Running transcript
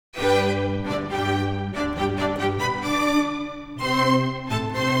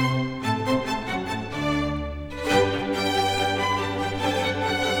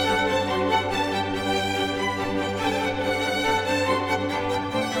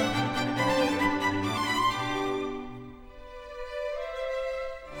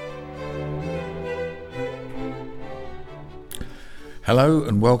Hello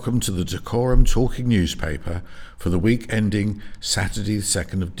and welcome to the Dacorum Talking Newspaper for the week ending Saturday the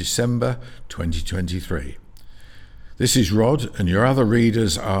 2nd of December 2023. This is Rod and your other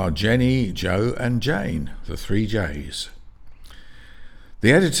readers are Jenny, Joe and Jane, the three J's.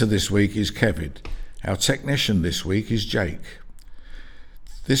 The editor this week is Kevin. Our technician this week is Jake.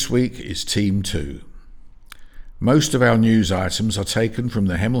 This week is Team 2. Most of our news items are taken from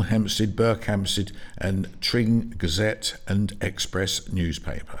the Hemel Hempstead, Berkhamsted and Tring Gazette and Express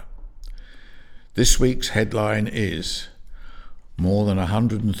newspaper. This week's headline is More than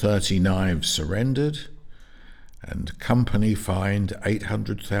 130 knives surrendered and company fined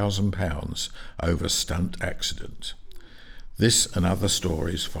 £800,000 over stunt accident. This and other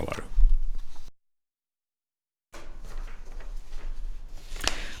stories follow.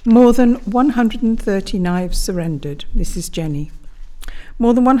 More than 130 knives surrendered. This is Jenny.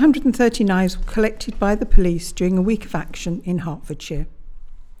 More than 130 knives were collected by the police during a week of action in Hertfordshire.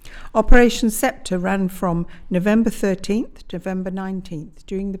 Operation Sceptre ran from November 13th to November 19th.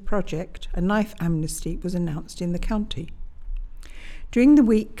 During the project, a knife amnesty was announced in the county. During the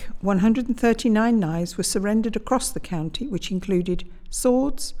week, 139 knives were surrendered across the county, which included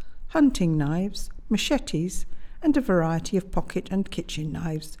swords, hunting knives, machetes, and a variety of pocket and kitchen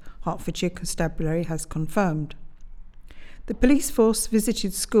knives, Hertfordshire Constabulary has confirmed. The police force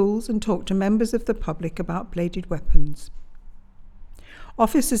visited schools and talked to members of the public about bladed weapons.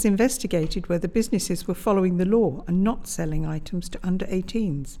 Officers investigated whether businesses were following the law and not selling items to under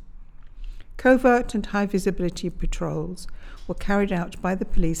 18s. Covert and high visibility patrols were carried out by the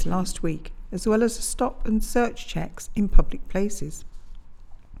police last week, as well as stop and search checks in public places.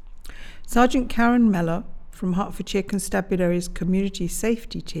 Sergeant Karen Mellor from Hertfordshire Constabulary's Community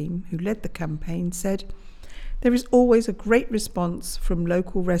Safety Team, who led the campaign, said, "There is always a great response from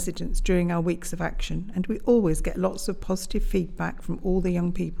local residents during our weeks of action, and we always get lots of positive feedback from all the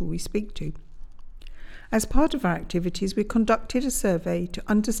young people we speak to." As part of our activities, we conducted a survey to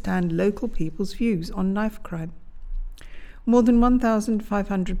understand local people's views on knife crime. More than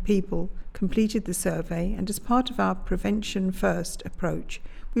 1,500 people completed the survey, and as part of our Prevention First approach,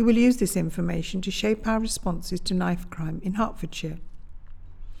 we will use this information to shape our responses to knife crime in Hertfordshire.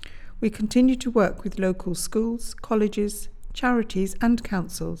 We continue to work with local schools, colleges, charities and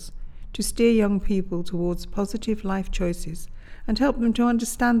councils to steer young people towards positive life choices and help them to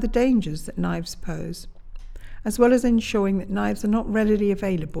understand the dangers that knives pose, as well as ensuring that knives are not readily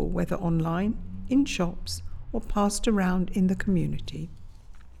available, whether online, in shops or passed around in the community.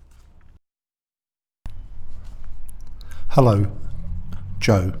 Hello,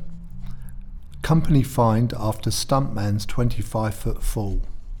 Joe. Company fined after stuntman's 25-foot fall.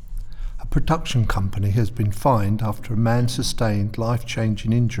 A production company has been fined after a man sustained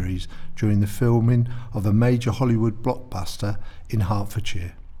life-changing injuries during the filming of a major Hollywood blockbuster in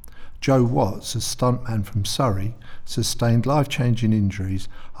Hertfordshire. Joe Watts, a stuntman from Surrey, sustained life-changing injuries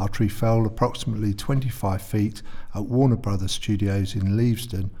after he fell approximately 25 feet at Warner Brothers Studios in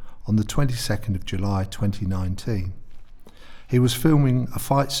Leavesden on the 22nd of July 2019. He was filming a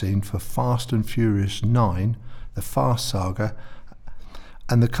fight scene for Fast and Furious 9, the Fast Saga,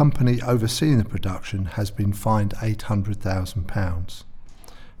 and the company overseeing the production has been fined £800,000.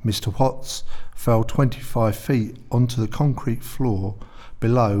 Mr. Watts fell 25 feet onto the concrete floor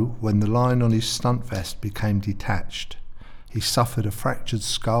below when the line on his stunt vest became detached. He suffered a fractured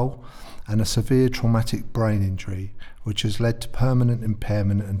skull and a severe traumatic brain injury, which has led to permanent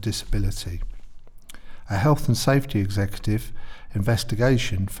impairment and disability. A health and safety executive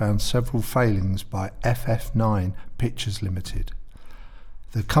investigation found several failings by FF9 Pictures Limited.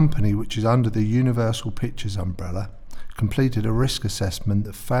 The company, which is under the Universal Pictures umbrella, completed a risk assessment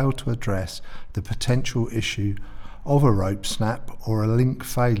that failed to address the potential issue of a rope snap or a link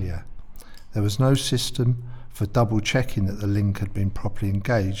failure. There was no system for double checking that the link had been properly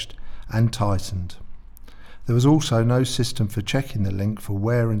engaged and tightened. There was also no system for checking the link for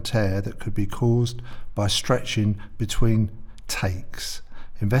wear and tear that could be caused by stretching between takes.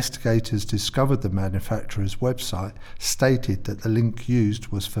 Investigators discovered the manufacturer's website stated that the link used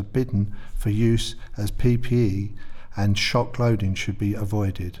was forbidden for use as PPE and shock loading should be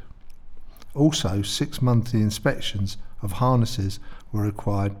avoided. Also, 6 monthly inspections of harnesses were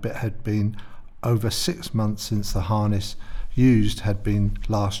required, but had been over 6 months since the harness used had been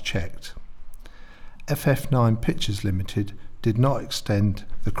last checked. FF9 Pictures Limited did not extend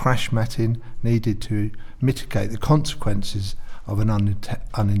the crash matting needed to mitigate the consequences of an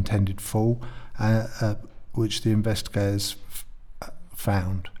unintended fall, which the investigators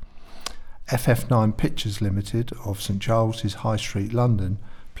found. FF9 Pictures Limited of St Giles's High Street, London,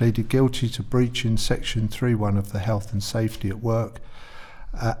 pleaded guilty to breaching Section 3.1 of the Health and Safety at Work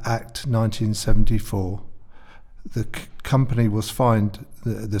Act 1974. The company was fined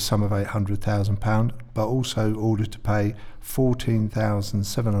the sum of £800,000, but also ordered to pay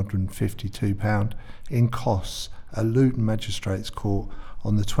 £14,752 in costs at Luton Magistrates Court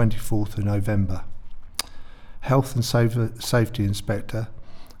on the 24th of November. Health and Safety Inspector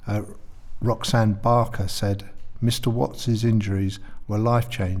Roxanne Barker said Mr. Watts' injuries were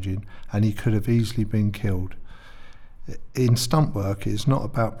life-changing and he could have easily been killed. In stunt work, it is not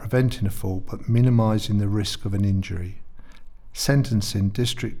about preventing a fall, but minimising the risk of an injury. Sentencing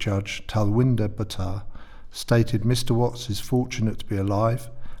District Judge Talwinder Buttar stated Mr. Watts is fortunate to be alive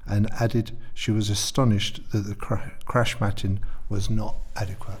and added she was astonished that the crash matting was not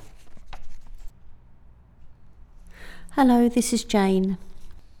adequate. Hello, this is Jane.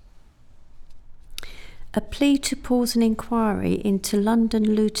 A plea to pause an inquiry into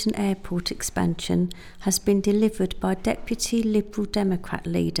London Luton Airport expansion has been delivered by Deputy Liberal Democrat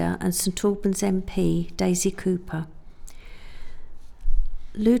leader and St Albans MP Daisy Cooper.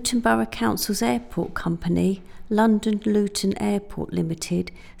 Luton Borough Council's airport company, London Luton Airport Limited,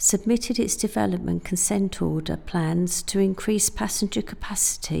 submitted its development consent order plans to increase passenger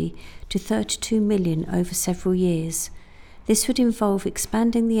capacity to 32 million over several years. This would involve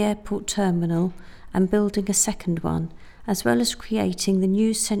expanding the airport terminal and building a second one, as well as creating the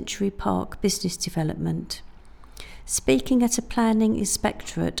new Century Park business development. Speaking at a planning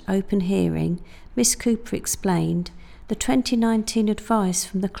inspectorate open hearing, Ms Cooper explained, the 2019 advice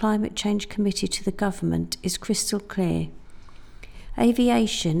from the Climate Change Committee to the government is crystal clear.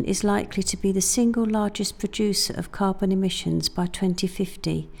 Aviation is likely to be the single largest producer of carbon emissions by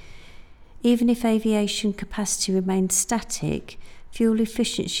 2050. Even if aviation capacity remains static, fuel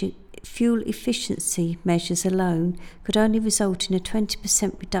efficiency measures alone could only result in a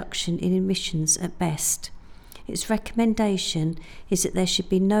 20% reduction in emissions at best. Its recommendation is that there should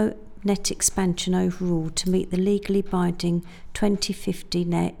be no net expansion overall to meet the legally binding 2050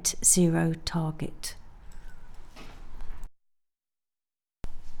 net zero target.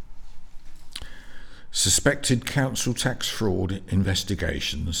 Suspected council tax fraud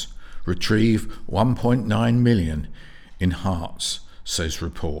investigations retrieve 1.9 million in Herts, says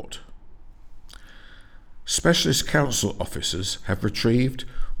report. Specialist council officers have retrieved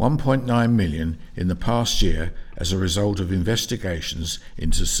 1.9 million in the past year as a result of investigations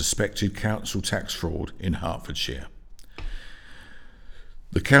into suspected council tax fraud in Hertfordshire.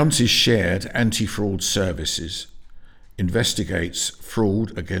 The county's shared anti-fraud services investigates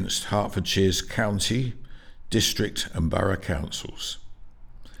fraud against Hertfordshire's county, district and borough councils.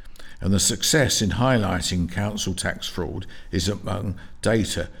 And the success in highlighting council tax fraud is among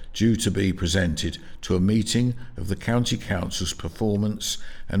data due to be presented to a meeting of the County Council's Performance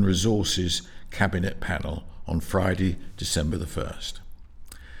and Resources Cabinet Panel on Friday, December the 1st.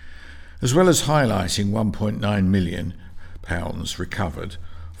 As well as highlighting £1.9 million recovered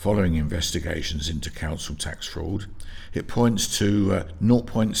following investigations into council tax fraud, it points to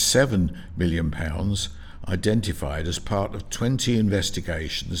 £0.7 million identified as part of 20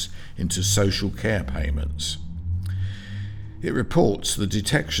 investigations into social care payments. It reports the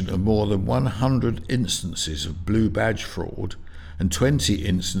detection of more than 100 instances of blue badge fraud and 20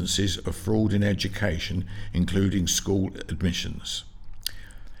 instances of fraud in education, including school admissions.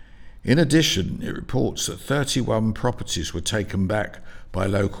 In addition, it reports that 31 properties were taken back by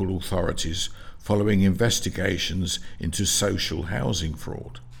local authorities following investigations into social housing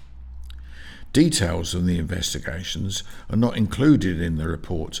fraud. Details of the investigations are not included in the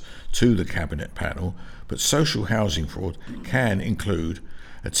report to the Cabinet Panel, but social housing fraud can include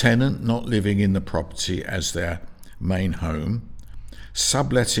a tenant not living in the property as their main home,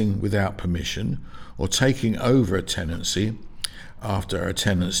 subletting without permission, or taking over a tenancy after a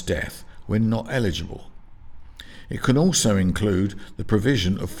tenant's death when not eligible. It can also include the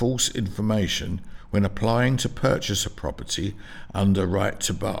provision of false information when applying to purchase a property under right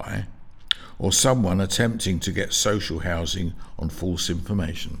to buy, or someone attempting to get social housing on false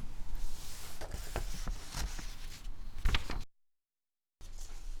information.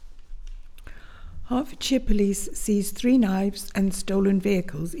 Hertfordshire Police seized 3 knives and stolen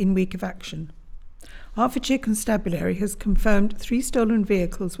vehicles in week of action. Hertfordshire Constabulary has confirmed 3 stolen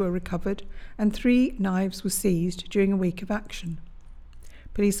vehicles were recovered and 3 knives were seized during a week of action.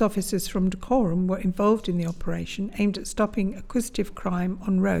 Police officers from Dacorum were involved in the operation aimed at stopping acquisitive crime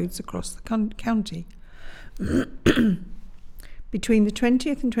on roads across the county. Between the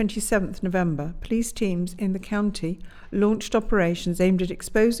 20th and 27th November, police teams in the county launched operations aimed at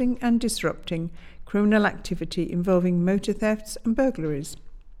exposing and disrupting criminal activity involving motor thefts and burglaries.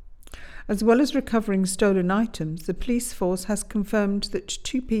 As well as recovering stolen items, the police force has confirmed that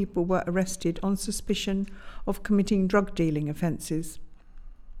 2 people were arrested on suspicion of committing drug dealing offences.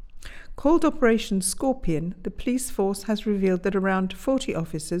 Called Operation Scorpion, the police force has revealed that around 40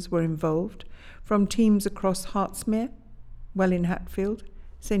 officers were involved from teams across Hertsmere, Welwyn Hatfield,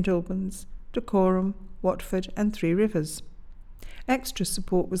 St Albans, Dacorum, Watford and Three Rivers. Extra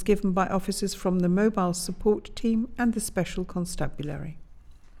support was given by officers from the Mobile Support Team and the Special Constabulary.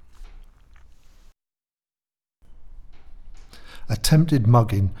 Attempted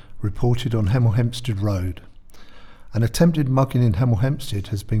mugging reported on Hemel Hempstead Road. An attempted mugging in Hemel Hempstead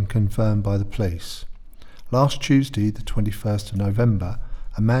has been confirmed by the police. Last Tuesday, the 21st of November,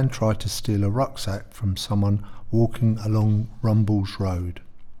 a man tried to steal a rucksack from someone walking along Rumbles Road.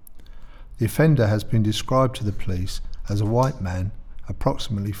 The offender has been described to the police as a white man,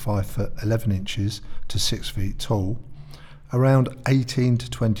 approximately 5 foot 11 inches to 6 feet tall, around 18 to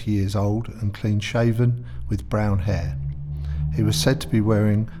 20 years old and clean shaven with brown hair. He was said to be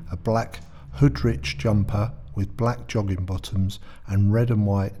wearing a black hood-rich jumper with black jogging bottoms and red and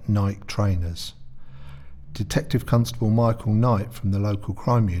white Nike trainers. Detective Constable Michael Knight from the local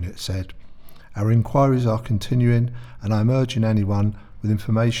crime unit said, "Our inquiries are continuing and I'm urging anyone with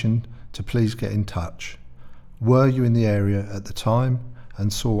information to please get in touch. Were you in the area at the time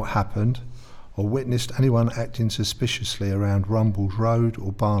and saw what happened, or witnessed anyone acting suspiciously around Rumbles Road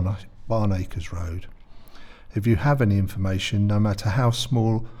or Barnacres Road? If you have any information, no matter how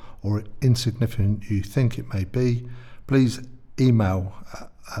small or insignificant you think it may be, please email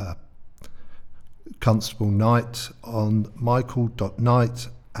Constable Knight on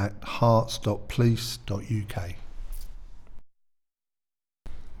michael.knight@hearts.police.uk.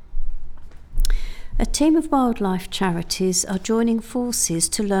 A team of wildlife charities are joining forces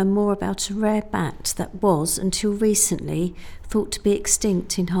to learn more about a rare bat that was, until recently, thought to be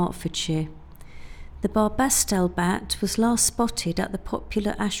extinct in Hertfordshire. The Barbastal bat was last spotted at the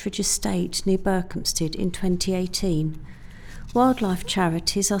popular Ashridge estate near Berkhamsted in 2018. Wildlife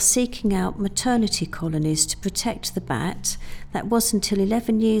charities are seeking out maternity colonies to protect the bat that was until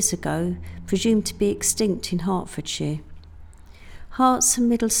 11 years ago presumed to be extinct in Hertfordshire. Herts and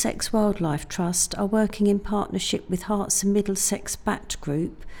Middlesex Wildlife Trust are working in partnership with Herts and Middlesex Bat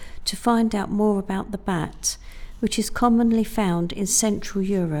Group to find out more about the bat, which is commonly found in Central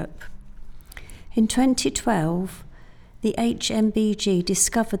Europe. In 2012, the HMBG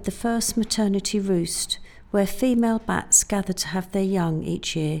discovered the first maternity roost where female bats gather to have their young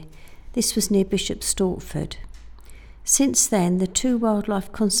each year. This was near Bishop Stortford. Since then, the 2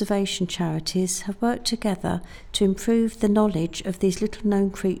 wildlife conservation charities have worked together to improve the knowledge of these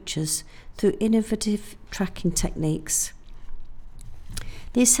little-known creatures through innovative tracking techniques.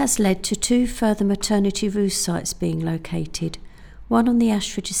 This has led to 2 further maternity roost sites being located, one on the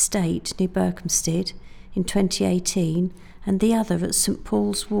Ashridge estate near Berkhamsted in 2018 and the other at St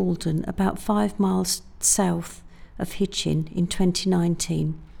Paul's Walden about 5 miles south of Hitchin in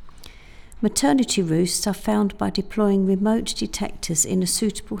 2019. Maternity roosts are found by deploying remote detectors in a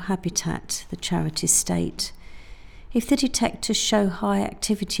suitable habitat, the charities state. If the detectors show high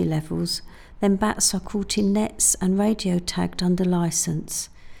activity levels, then bats are caught in nets and radio tagged under licence.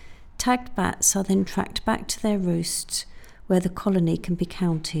 Tagged bats are then tracked back to their roosts, where the colony can be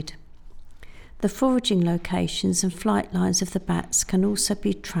counted. The foraging locations and flight lines of the bats can also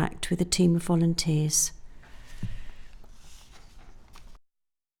be tracked with a team of volunteers.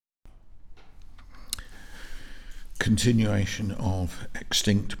 Continuation of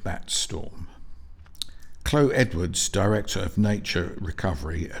extinct bat storm. Chloe Edwards, Director of Nature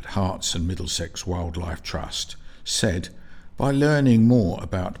Recovery at Herts and Middlesex Wildlife Trust, said, "By learning more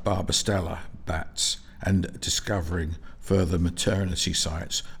about Barbastella bats and discovering further maternity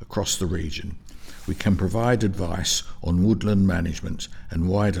sites across the region, we can provide advice on woodland management and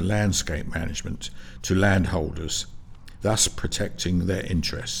wider landscape management to landholders, thus protecting their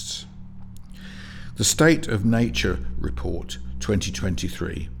interests." The State of Nature Report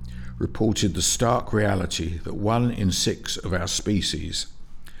 2023 reported the stark reality that 1 in 6 of our species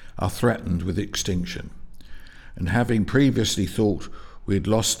are threatened with extinction, and having previously thought we had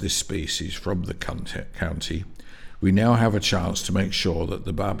lost this species from the county, we now have a chance to make sure that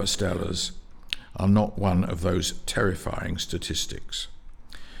the Barbastellas are not one of those terrifying statistics.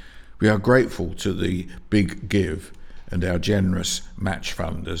 We are grateful to the Big Give and our generous match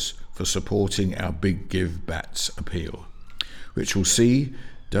funders for supporting our Big Give Bats appeal, which will see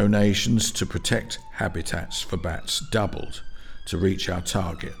donations to protect habitats for bats doubled to reach our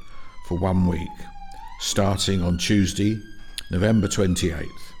target for 1 week, starting on Tuesday, November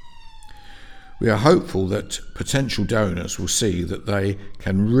 28th. We are hopeful that potential donors will see that they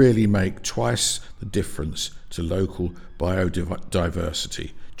can really make twice the difference to local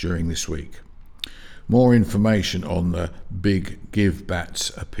biodiversity during this week. More information on the Big Give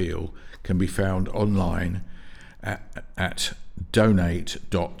Bats appeal can be found online at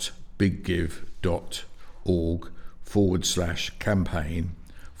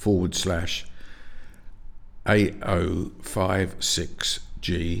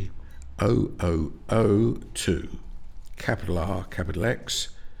 0002, capital R, capital X,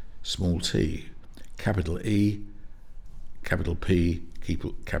 small t, capital E, capital P,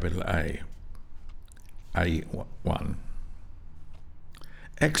 capital A. A1.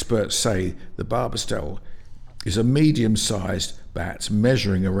 Experts say the barbastelle is a medium-sized bat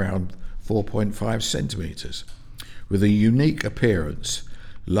measuring around 4.5 centimetres, with a unique appearance,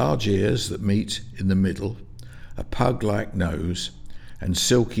 large ears that meet in the middle, a pug-like nose, and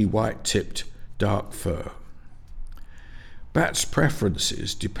silky white-tipped dark fur. Bats'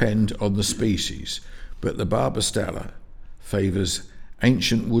 preferences depend on the species, but the barbastella favours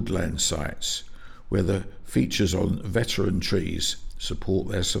ancient woodland sites where the features on veteran trees support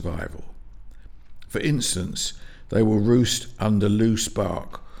their survival. For instance, they will roost under loose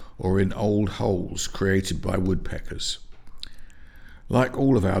bark or in old holes created by woodpeckers. Like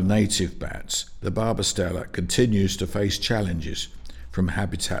all of our native bats, the barbastella continues to face challenges from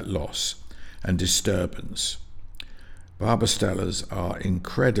habitat loss and disturbance. Barbastellas are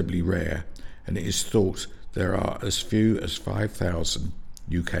incredibly rare, and it is thought there are as few as 5,000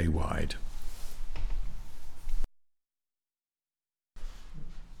 UK-wide.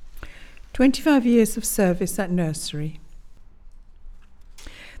 "25 years of service at nursery."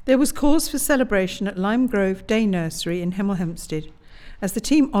 There was cause for celebration at Lime Grove Day Nursery in Hemel Hempstead as the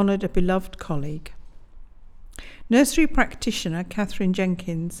team honoured a beloved colleague. Nursery practitioner Catherine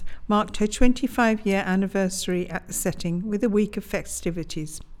Jenkins marked her 25-year anniversary at the setting with a week of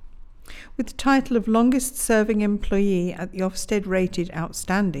festivities. With the title of longest serving employee at the Ofsted rated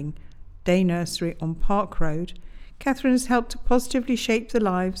outstanding day nursery on Park Road, Catherine has helped to positively shape the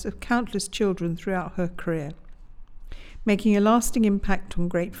lives of countless children throughout her career, making a lasting impact on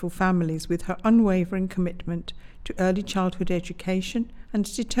grateful families with her unwavering commitment to early childhood education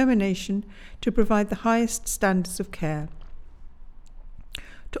and determination to provide the highest standards of care.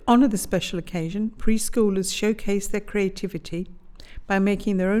 To honour the special occasion, preschoolers showcased their creativity by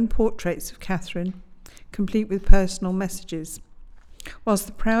making their own portraits of Catherine, complete with personal messages, whilst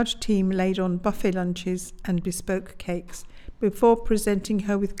the proud team laid on buffet lunches and bespoke cakes before presenting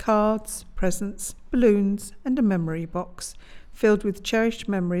her with cards, presents, balloons and a memory box filled with cherished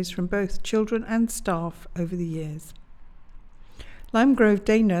memories from both children and staff over the years. Lime Grove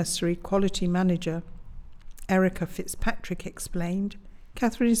Day Nursery Quality Manager Erica Fitzpatrick explained,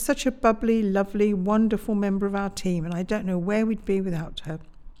 "Catherine is such a bubbly, lovely, wonderful member of our team, and I don't know where we'd be without her.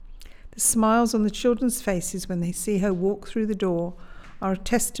 The smiles on the children's faces when they see her walk through the door are a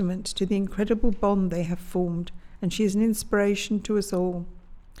testament to the incredible bond they have formed, and she is an inspiration to us all.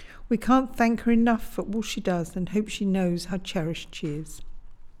 We can't thank her enough for all she does and hope she knows how cherished she is."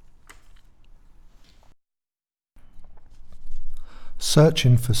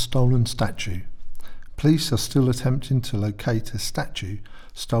 Searching for stolen statue. Police are still attempting to locate a statue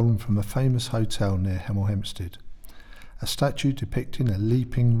stolen from a famous hotel near Hemel Hempstead. A statue depicting a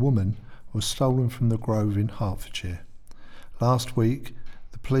leaping woman was stolen from the Grove in Hertfordshire. Last week,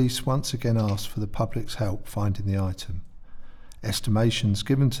 the police once again asked for the public's help finding the item. Estimations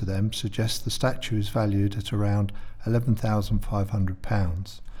given to them suggest the statue is valued at around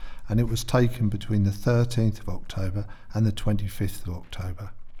 £11,500, and it was taken between the 13th of October and the 25th of October.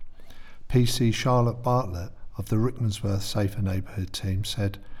 PC Charlotte Bartlett of the Rickmansworth Safer Neighbourhood team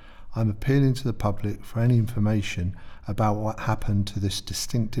said, "I'm appealing to the public for any information about what happened to this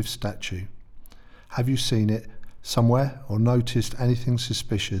distinctive statue. Have you seen it somewhere or noticed anything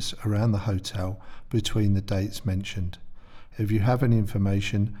suspicious around the hotel between the dates mentioned? If you have any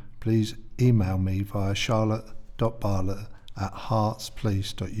information, please email me via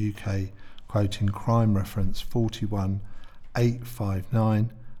charlotte.bartlett@heartspolice.uk, quoting crime reference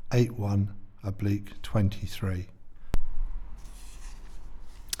 4185981/23.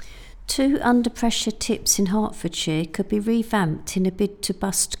 Two under-pressure tips in Hertfordshire could be revamped in a bid to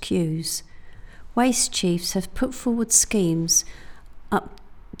bust queues. Waste chiefs have put forward schemes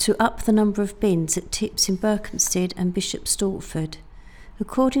to up the number of bins at tips in Berkhamsted and Bishop Stortford.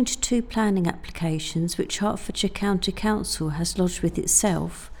 According to two planning applications which Hertfordshire County Council has lodged with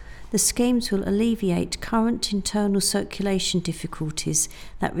itself, the schemes will alleviate current internal circulation difficulties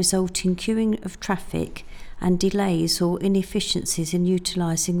that result in queuing of traffic and delays or inefficiencies in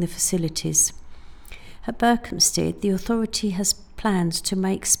utilising the facilities. At Berkhamsted, the authority has plans to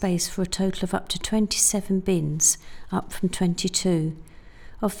make space for a total of up to 27 bins, up from 22.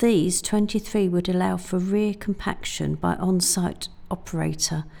 Of these, 23 would allow for rear compaction by on-site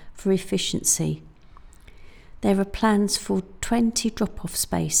operator for efficiency. There are plans for 20 drop-off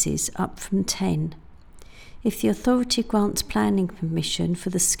spaces, up from 10. If the authority grants planning permission for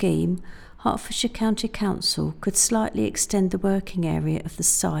the scheme, Hertfordshire County Council could slightly extend the working area of the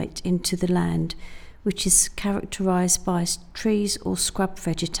site into the land, which is characterised by trees or scrub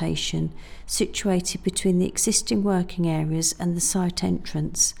vegetation situated between the existing working areas and the site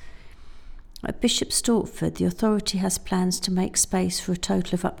entrance. At Bishop Stortford, the authority has plans to make space for a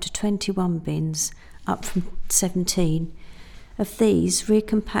total of up to 21 bins, up from 17. Of these, rear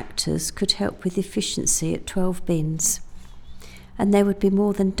compactors could help with efficiency at 12 bins. And there would be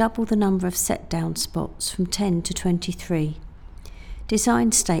more than double the number of set-down spots, from 10 to 23.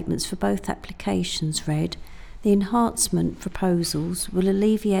 Design statements for both applications read, "The enhancement proposals will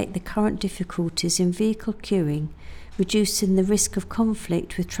alleviate the current difficulties in vehicle queuing, reducing the risk of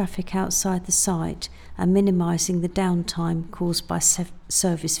conflict with traffic outside the site and minimising the downtime caused by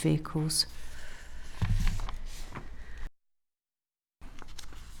service vehicles."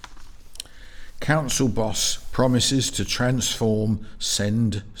 Council boss promises to transform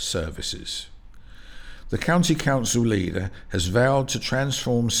SEND services. The County Council leader has vowed to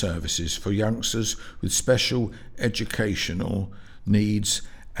transform services for youngsters with special educational needs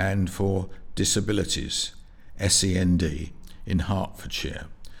and for disabilities, SEND, in Hertfordshire,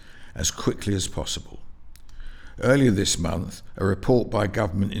 as quickly as possible. Earlier this month, a report by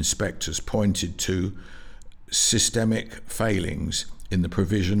government inspectors pointed to systemic failings in the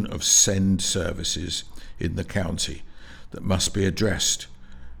provision of SEND services in the county that must be addressed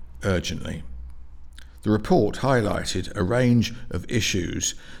urgently. The report highlighted a range of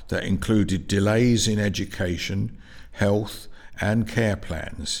issues that included delays in education, health and care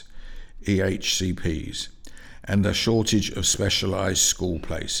plans, EHCPs, and a shortage of specialised school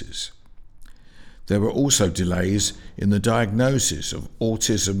places. There were also delays in the diagnosis of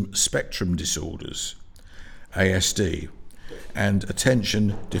autism spectrum disorders, ASD, and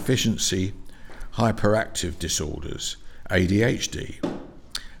attention deficiency hyperactive disorders, ADHD,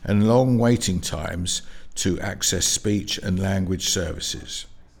 and long waiting times to access speech and language services.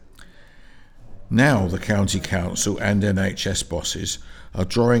 Now the County Council and NHS bosses are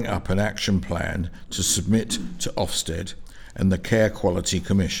drawing up an action plan to submit to Ofsted and the Care Quality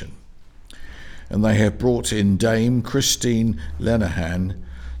Commission. And they have brought in Dame Christine Lenehan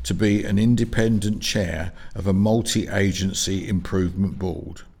to be an independent chair of a multi-agency improvement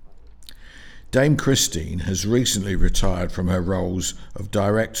board. Dame Christine has recently retired from her roles of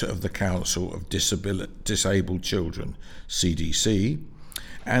Director of the Council of Disabled Children, CDC,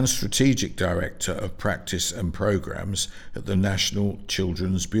 and Strategic Director of Practice and Programmes at the National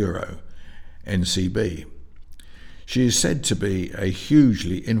Children's Bureau, NCB. She is said to be a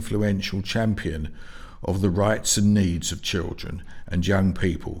hugely influential champion of the rights and needs of children and young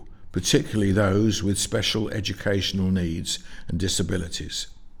people, particularly those with special educational needs and disabilities.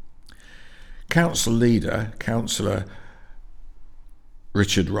 Council leader, Councillor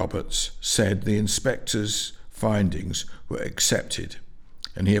Richard Roberts, said the inspector's findings were accepted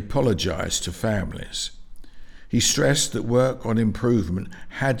and he apologised to families. He stressed that work on improvement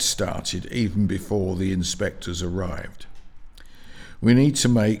had started even before the inspectors arrived. We need to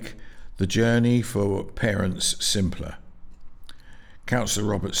make the journey for parents simpler, Councillor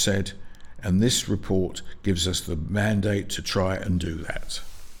Roberts said, and this report gives us the mandate to try and do that.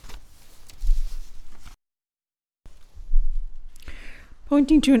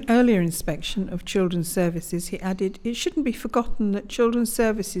 Pointing to an earlier inspection of children's services, he added, "It shouldn't be forgotten that children's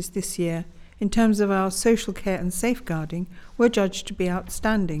services this year, in terms of our social care and safeguarding, were judged to be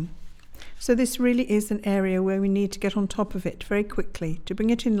outstanding. So this really is an area where we need to get on top of it very quickly to bring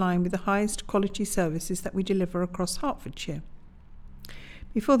it in line with the highest quality services that we deliver across Hertfordshire."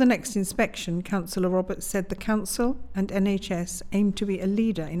 Before the next inspection, Councillor Roberts said the Council and NHS aim to be a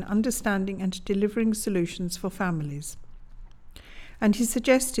leader in understanding and delivering solutions for families. And he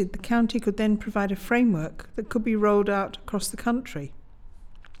suggested the county could then provide a framework that could be rolled out across the country.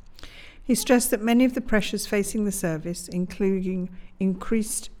 He stressed that many of the pressures facing the service, including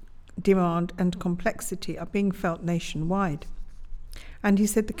increased demand and complexity, are being felt nationwide. And he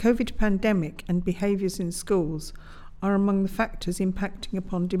said the COVID pandemic and behaviours in schools are among the factors impacting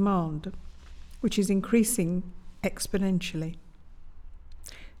upon demand, which is increasing exponentially.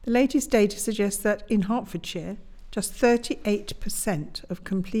 The latest data suggests that in Hertfordshire, just 38% of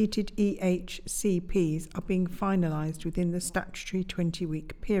completed EHCPs are being finalised within the statutory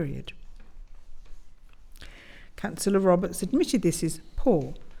 20-week period. Councillor Roberts admitted this is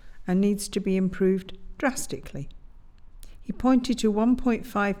poor and needs to be improved drastically. He pointed to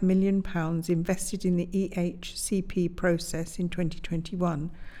 £1.5 million invested in the EHCP process in 2021,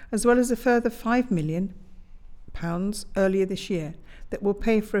 as well as a further £5 million earlier this year that will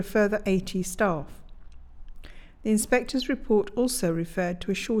pay for a further 80 staff. The inspector's report also referred to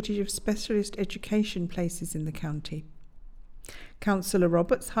a shortage of specialist education places in the county. Councillor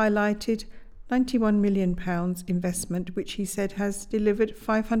Roberts highlighted £91 million investment, which he said has delivered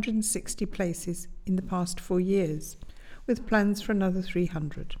 560 places in the past 4 years, with plans for another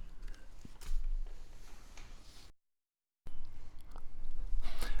 300.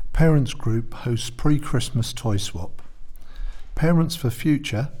 Parents Group hosts pre-Christmas toy swap. Parents for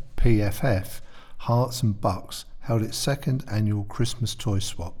Future, PFF, Hearts and Bucks held its second annual Christmas toy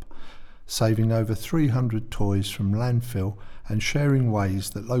swap, saving over 300 toys from landfill and sharing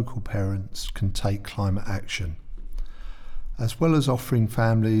ways that local parents can take climate action. As well as offering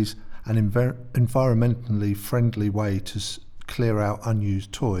families an environmentally friendly way to clear out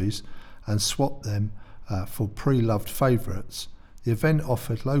unused toys and swap them for pre-loved favourites, the event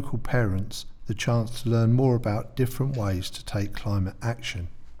offered local parents the chance to learn more about different ways to take climate action.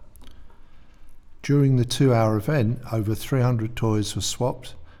 During the 2-hour event, over 300 toys were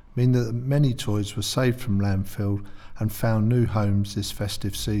swapped, meaning that many toys were saved from landfill and found new homes this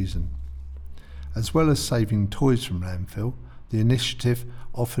festive season. As well as saving toys from landfill, the initiative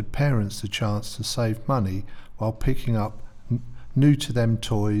offered parents the chance to save money while picking up new to them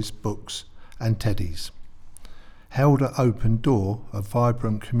toys, books and teddies. Held at Open Door, a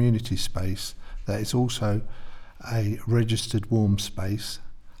vibrant community space that is also a registered warm space,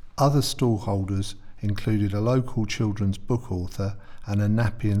 other stallholders included a local children's book author and a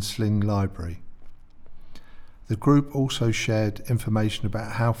nappy and sling library. The group also shared information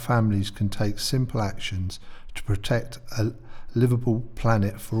about how families can take simple actions to protect a livable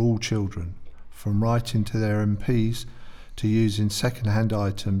planet for all children, from writing to their MPs to using second-hand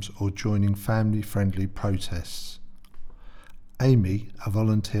items or joining family-friendly protests. Amy, a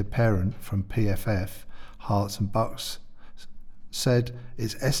volunteer parent from PFF, Hearts and Bucks, said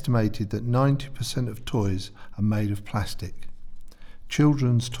it's estimated that 90% of toys are made of plastic.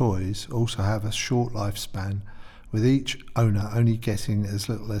 Children's toys also have a short lifespan, with each owner only getting as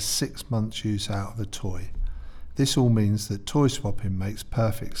little as 6 months use out of a toy. This all means that toy swapping makes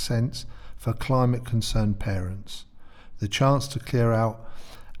perfect sense for climate-concerned parents. The chance to clear out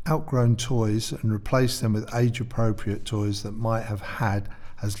outgrown toys and replace them with age-appropriate toys that might have had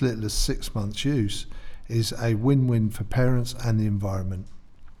as little as 6 months use is a win-win for parents and the environment.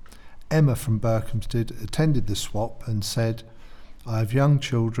 Emma from Berkhamsted attended the swap and said, "I have young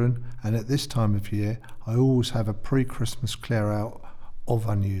children, and at this time of year I always have a pre-Christmas clear out of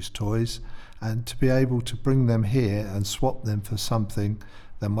unused toys, and to be able to bring them here and swap them for something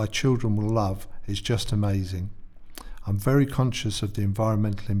that my children will love is just amazing. I'm very conscious of the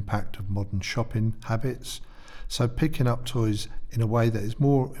environmental impact of modern shopping habits, so picking up toys in a way that is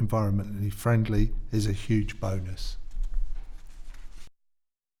more environmentally friendly is a huge bonus."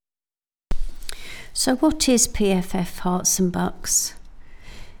 So what is PFF Hearts and Bucks?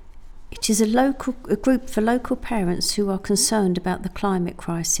 It is a group for local parents who are concerned about the climate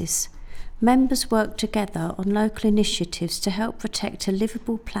crisis. Members work together on local initiatives to help protect a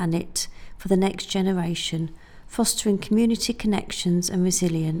livable planet for the next generation, fostering community connections and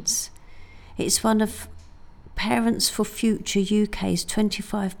resilience. It's one of Parents for Future UK's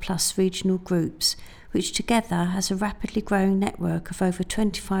 25+ regional groups, which together has a rapidly growing network of over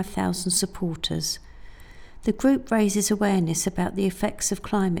 25,000 supporters. The group raises awareness about the effects of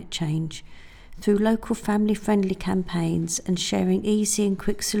climate change through local family-friendly campaigns and sharing easy and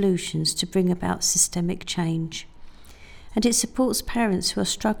quick solutions to bring about systemic change. And it supports parents who are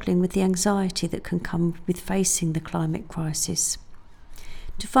struggling with the anxiety that can come with facing the climate crisis.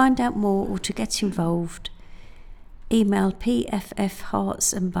 To find out more or to get involved, email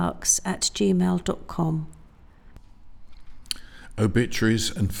pffheartsandbucks@gmail.com.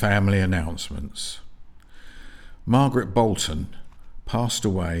 Obituaries and family announcements. Margaret Bolton passed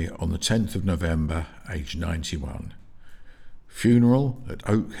away on the 10th of November, aged 91. Funeral at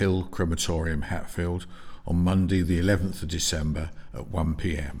Oak Hill Crematorium, Hatfield, on Monday the 11th of December at 1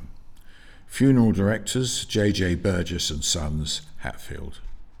 p.m. Funeral directors J.J. Burgess and Sons, Hatfield.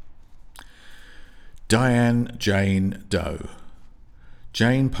 Diane Jane Doe.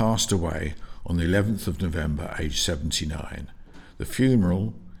 Jane passed away on the 11th of November, aged 79. The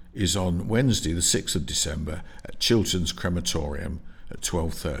funeral is on Wednesday the 6th of December at Chilterns Crematorium at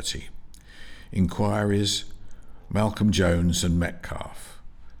 12:30. Inquiries Malcolm Jones and Metcalfe.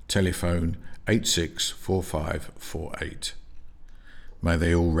 Telephone 864548. May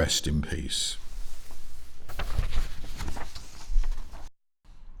they all rest in peace.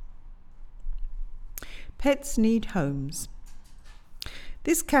 Pets need homes.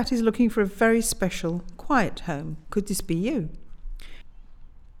 This cat is looking for a very special, quiet home. Could this be you?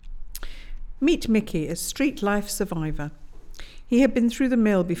 Meet Mickey, a street life survivor. He had been through the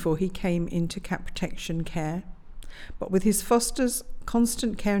mill before he came into cat protection care, but with his foster's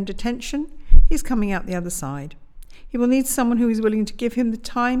constant care and attention, he's coming out the other side. He will need someone who is willing to give him the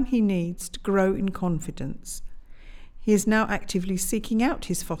time he needs to grow in confidence. He is now actively seeking out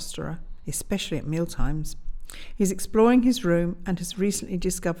his fosterer, especially at mealtimes. He is exploring his room and has recently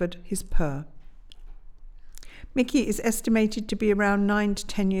discovered his purr. Mickey is estimated to be around 9 to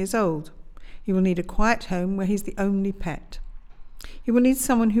 10 years old. He will need a quiet home where he's the only pet. He will need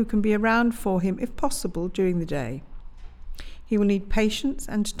someone who can be around for him if possible during the day. He will need patience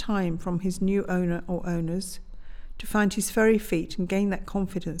and time from his new owner or owners to find his furry feet and gain that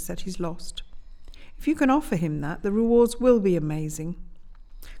confidence that he's lost. If you can offer him that, the rewards will be amazing.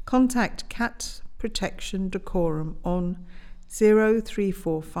 Contact Cat Protection Dacorum on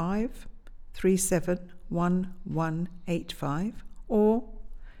 0345 371185 or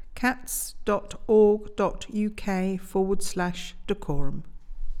cats.org.uk/Dacorum.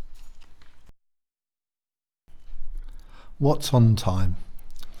 What's on time?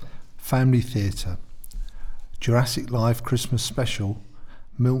 Family Theatre. Jurassic Live Christmas Special,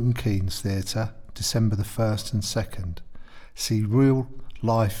 Milton Keynes Theatre, December the 1st and 2nd. See real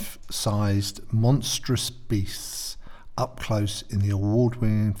life-sized monstrous beasts up close in the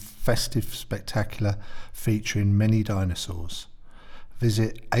award-winning festive spectacular featuring many dinosaurs.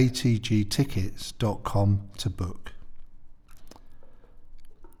 Visit atgtickets.com to book.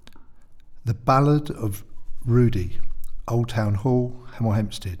 The Ballad of Rudy, Old Town Hall, Hemel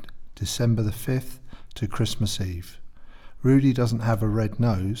Hempstead, December the 5th to Christmas Eve. Rudy doesn't have a red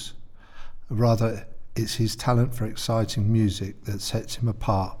nose, rather it's his talent for exciting music that sets him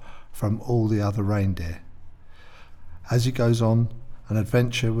apart from all the other reindeer. As he goes on an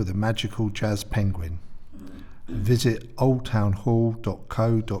adventure with a magical jazz penguin. Visit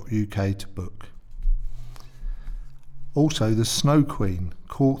oldtownhall.co.uk to book. Also, The Snow Queen,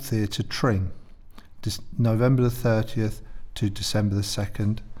 Court Theatre, Tring, November the 30th to December the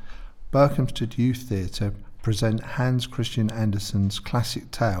 2nd. Berkhamsted Youth Theatre present Hans Christian Andersen's classic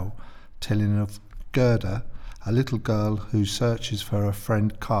tale telling of Gerda, a little girl who searches for her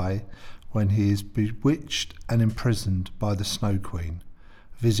friend Kai when he is bewitched and imprisoned by the Snow Queen.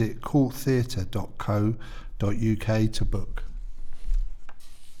 Visit courttheatre.co.uk to book.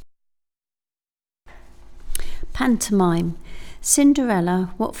 Pantomime.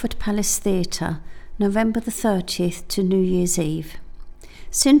 Cinderella, Watford Palace Theatre, November the 30th to New Year's Eve.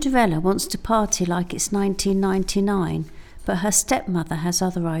 Cinderella wants to party like it's 1999, but her stepmother has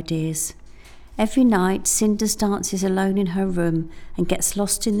other ideas. Every night, Cinders dances alone in her room and gets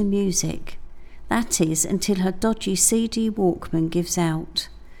lost in the music. That is, until her dodgy CD Walkman gives out.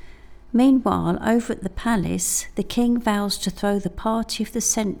 Meanwhile, over at the palace, the king vows to throw the party of the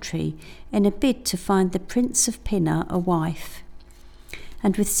century in a bid to find the Prince of Pinner a wife.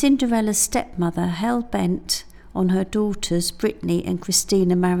 And with Cinderella's stepmother hell-bent on her daughters Brittany and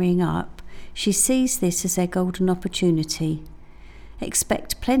Christina marrying up, she sees this as their golden opportunity.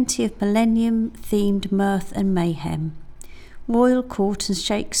 Expect plenty of millennium-themed mirth and mayhem. Royal Court and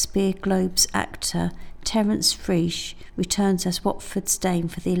Shakespeare Globes actor Terence Frisch returns as Watford's Dame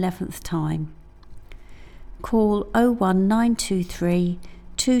for the 11th time. Call 01923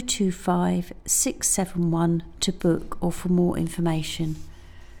 225 671 to book or for more information.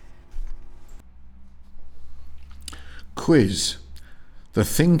 Quiz. The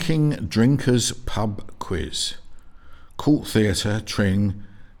Thinking Drinkers Pub Quiz. Court Theatre, Tring,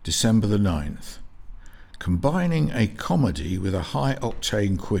 December the 9th. Combining a comedy with a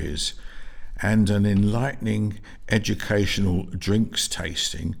high-octane quiz and an enlightening educational drinks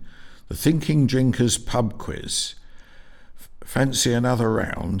tasting, the Thinking Drinkers Pub Quiz, fancy another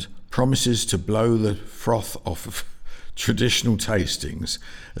round, promises to blow the froth off of traditional tastings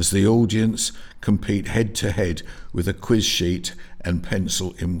as the audience compete head-to-head with a quiz sheet and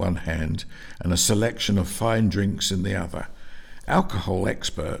pencil in one hand and a selection of fine drinks in the other. Alcohol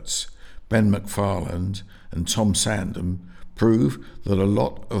experts Ben McFarland and Tom Sandham prove that a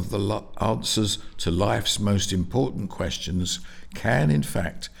lot of the answers to life's most important questions can in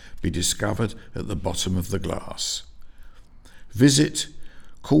fact be discovered at the bottom of the glass. Visit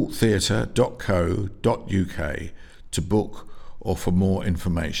courttheatre.co.uk to book or for more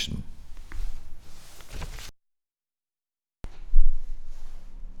information.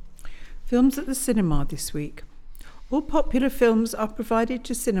 Films at the cinema this week. All popular films are provided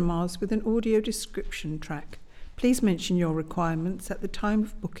to cinemas with an audio description track. Please mention your requirements at the time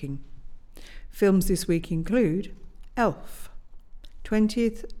of booking. Films this week include Elf,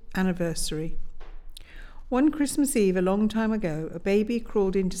 20th anniversary. One Christmas Eve a long time ago, a baby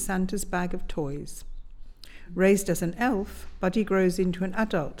crawled into Santa's bag of toys. Raised as an elf, Buddy grows into an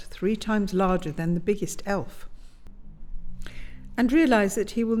adult 3 times larger than the biggest elf, and realises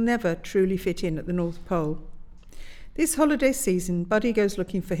that he will never truly fit in at the North Pole. This holiday season, Buddy goes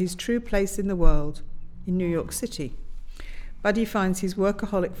looking for his true place in the world, in New York City. Buddy finds his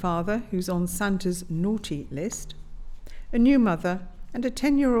workaholic father, who's on Santa's naughty list, a new mother, and a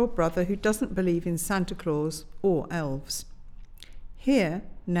 10-year-old brother who doesn't believe in Santa Claus or elves. Here,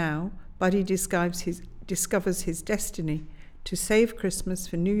 now, Buddy discovers his destiny to save Christmas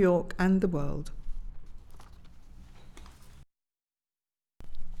for New York and the world.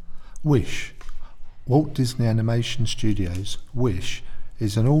 Wish. Walt Disney Animation Studios' Wish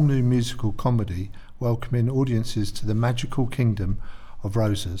is an all-new musical comedy welcoming audiences to the magical kingdom of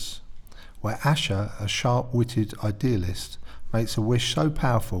roses, where Asher, a sharp-witted idealist, makes a wish so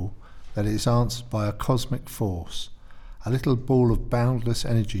powerful that it is answered by a cosmic force, a little ball of boundless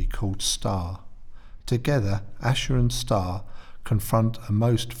energy called Star. Together, Asher and Star confront a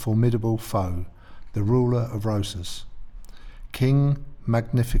most formidable foe, the ruler of roses, King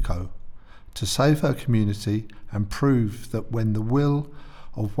Magnifico, to save her community and prove that when the will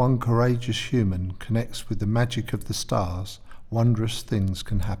of one courageous human connects with the magic of the stars, wondrous things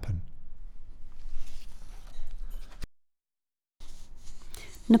can happen.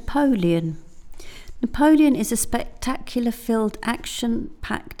 Napoleon. Napoleon is a spectacular-filled,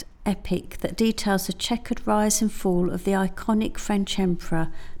 action-packed epic that details the checkered rise and fall of the iconic French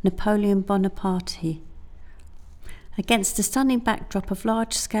Emperor Napoleon Bonaparte. Against the stunning backdrop of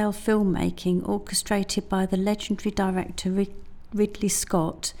large-scale filmmaking orchestrated by the legendary director Ridley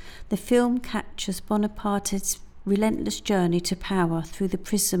Scott, the film captures Bonaparte's relentless journey to power through the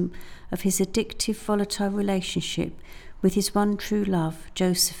prism of his addictive, volatile relationship with his one true love,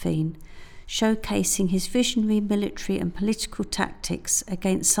 Josephine, showcasing his visionary military and political tactics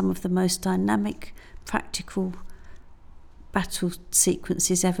against some of the most dynamic, practical battle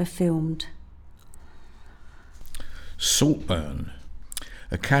sequences ever filmed. Saltburn.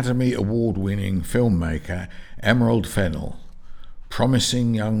 Academy Award-winning filmmaker Emerald Fennell,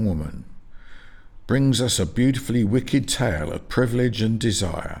 promising young woman, brings us a beautifully wicked tale of privilege and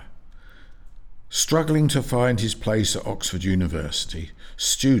desire. Struggling to find his place at Oxford University,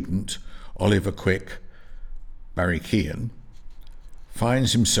 student Oliver Quick, Barry Keoghan,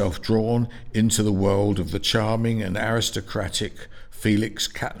 finds himself drawn into the world of the charming and aristocratic Felix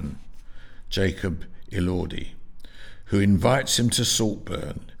Catton, Jacob Elordi, who invites him to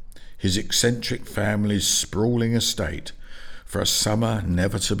Saltburn, his eccentric family's sprawling estate, for a summer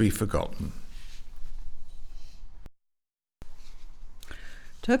never to be forgotten.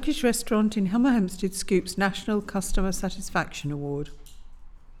 Turkish restaurant in Hemel Hempstead scoops National Customer Satisfaction Award.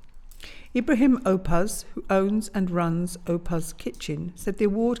 Ibrahim Opaz, who owns and runs Opaz Kitchen, said the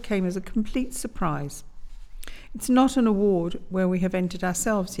award came as a complete surprise. It's not an award where we have entered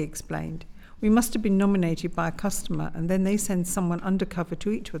ourselves, he explained. We must have been nominated by a customer and then they send someone undercover to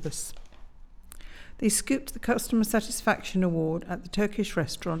eat with us. They scooped the Customer Satisfaction Award at the Turkish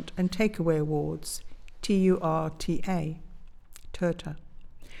Restaurant and Takeaway Awards, TURTA,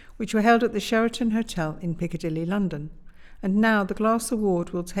 which were held at the Sheraton Hotel in Piccadilly, London. And now the Glass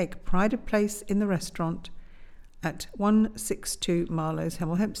Award will take pride of place in the restaurant at 162 Marlowe's,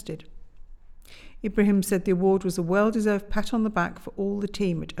 Hemel Hempstead. Ibrahim said the award was a well-deserved pat on the back for all the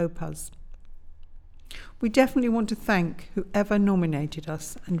team at Opaz. We definitely want to thank whoever nominated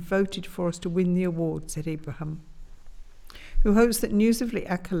us and voted for us to win the award, said Ibrahim, who hopes that news of the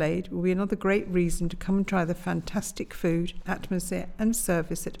accolade will be another great reason to come and try the fantastic food, atmosphere and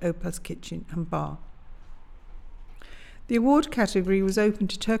service at Opaz Kitchen and Bar. The award category was open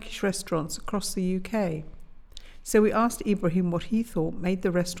to Turkish restaurants across the UK, so we asked Ibrahim what he thought made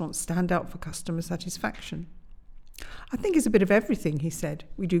the restaurant stand out for customer satisfaction. I think it's a bit of everything, he said.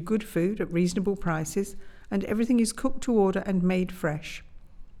 We do good food at reasonable prices and everything is cooked to order and made fresh.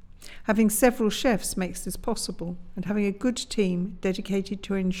 Having several chefs makes this possible, and having a good team dedicated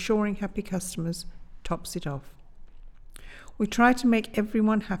to ensuring happy customers tops it off. We try to make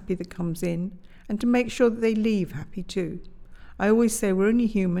everyone happy that comes in and to make sure that they leave happy too. I always say we're only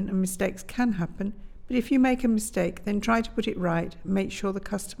human and mistakes can happen, but if you make a mistake, then try to put it right and make sure the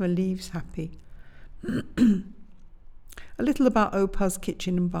customer leaves happy. A little about Opaz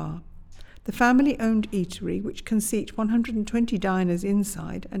Kitchen and Bar. The family-owned eatery, which can seat 120 diners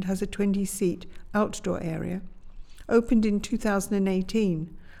inside and has a 20-seat outdoor area, opened in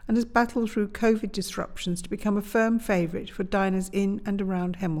 2018 and has battled through COVID disruptions to become a firm favourite for diners in and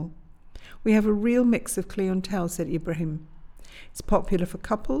around Hemel. We have a real mix of clientele, said Ibrahim. It's popular for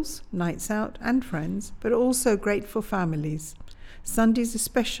couples, nights out and friends, but also great for families. Sundays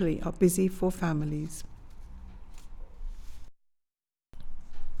especially are busy for families.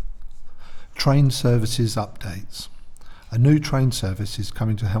 Train services updates. A new train service is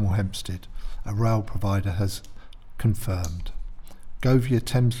coming to Hemel Hempstead, a rail provider has confirmed. Govia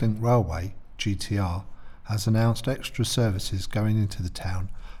Thameslink Railway, GTR, has announced extra services going into the town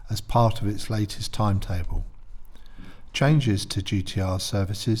as part of its latest timetable. Changes to GTR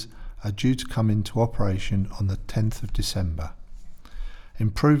services are due to come into operation on the 10th of December.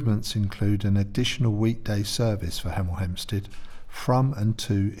 Improvements include an additional weekday service for Hemel Hempstead from and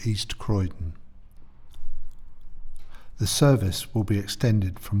to East Croydon. The service will be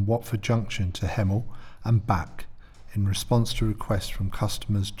extended from Watford Junction to Hemel and back in response to requests from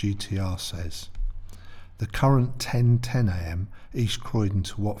customers, GTR says. The current 10:10am East Croydon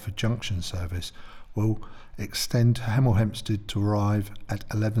to Watford Junction service will extend to Hemel Hempstead to arrive at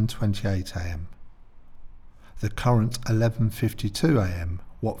 11:28am. The current 11:52am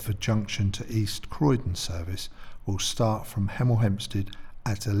Watford Junction to East Croydon service will start from Hemel Hempstead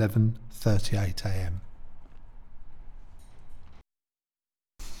at 11:38am.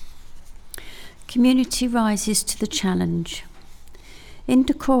 Community rises to the challenge. In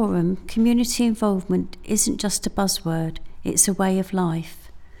Dacorum, community involvement isn't just a buzzword, it's a way of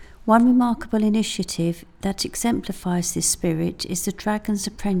life. One remarkable initiative that exemplifies this spirit is the Dragon's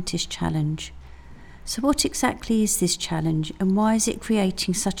Apprentice Challenge. So what exactly is this challenge and why is it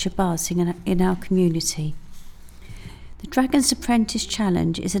creating such a buzz in our community? The Dragon's Apprentice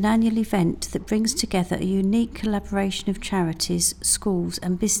Challenge is an annual event that brings together a unique collaboration of charities, schools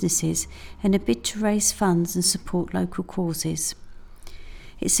and businesses in a bid to raise funds and support local causes.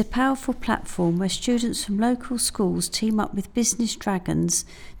 It's a powerful platform where students from local schools team up with business dragons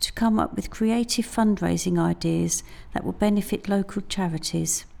to come up with creative fundraising ideas that will benefit local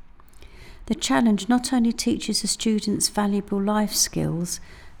charities. The challenge not only teaches the students valuable life skills,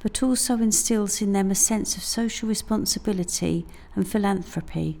 but also instills in them a sense of social responsibility and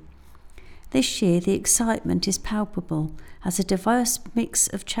philanthropy. This year the excitement is palpable as a diverse mix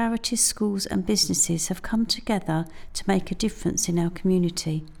of charities, schools and businesses have come together to make a difference in our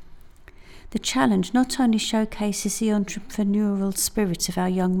community. The challenge not only showcases the entrepreneurial spirit of our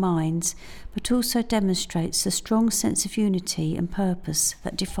young minds, but also demonstrates the strong sense of unity and purpose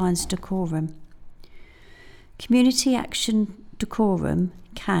that defines Dacorum. Community Action Dacorum,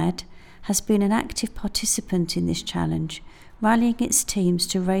 CAD, has been an active participant in this challenge, rallying its teams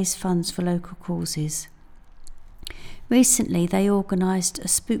to raise funds for local causes. Recently, they organised a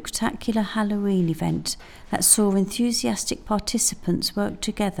spooktacular Halloween event that saw enthusiastic participants work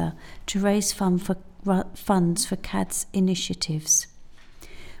together to raise funds for CAD's initiatives.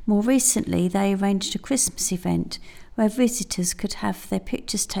 More recently, they arranged a Christmas event where visitors could have their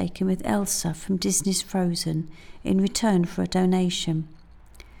pictures taken with Elsa from Disney's Frozen in return for a donation.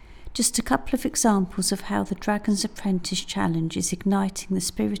 Just a couple of examples of how the Dragon's Apprentice Challenge is igniting the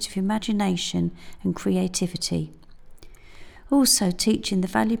spirit of imagination and creativity. Also teaching the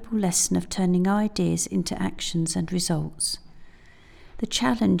valuable lesson of turning ideas into actions and results. The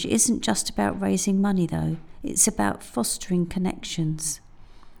challenge isn't just about raising money though, it's about fostering connections.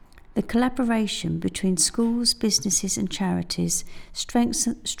 The collaboration between schools, businesses and charities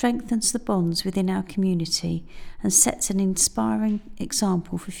strengthens the bonds within our community and sets an inspiring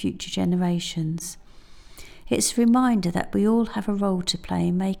example for future generations. It's a reminder that we all have a role to play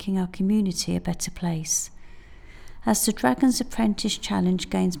in making our community a better place. As the Dragon's Apprentice Challenge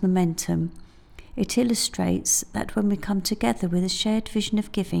gains momentum, it illustrates that when we come together with a shared vision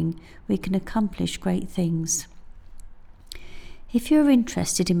of giving, we can accomplish great things. If you're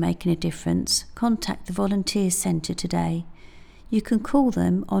interested in making a difference, contact the Volunteers Centre today. You can call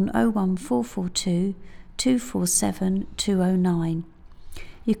them on 01442 247 209.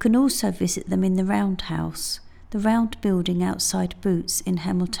 You can also visit them in the Roundhouse, the round building outside Boots in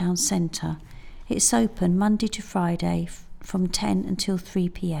Hemel Town Centre. It's open Monday to Friday from 10 until 3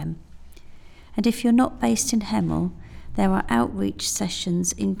 p.m. And if you're not based in Hemel, there are outreach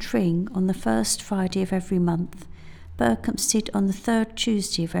sessions in Tring on the first Friday of every month, Berkhamsted on the third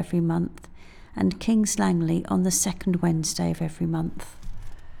Tuesday of every month, and Kings Langley on the second Wednesday of every month.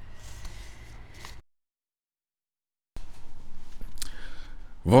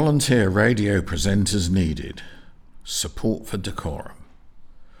 Volunteer radio presenters needed. Support for Dacorum.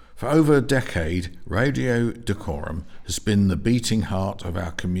 For over a decade, Radio Dacorum has been the beating heart of our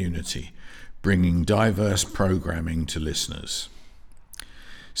community, bringing diverse programming to listeners.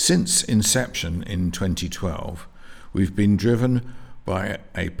 Since inception in 2012, we've been driven by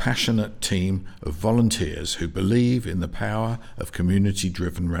a passionate team of volunteers who believe in the power of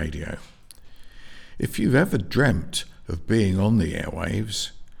community-driven radio. If you've ever dreamt of being on the airwaves,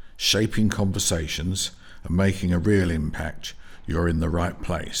 shaping conversations and making a real impact, you're in the right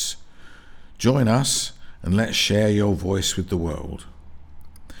place. Join us and let's share your voice with the world.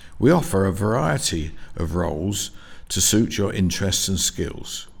 We offer a variety of roles to suit your interests and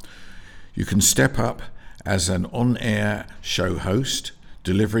skills. You can step up as an on-air show host,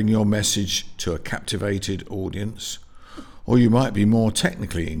 delivering your message to a captivated audience, or you might be more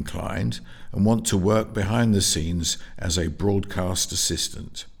technically inclined and want to work behind the scenes as a broadcast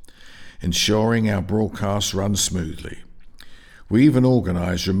assistant, ensuring our broadcasts run smoothly. We even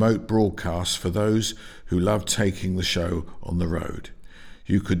organise remote broadcasts for those who love taking the show on the road.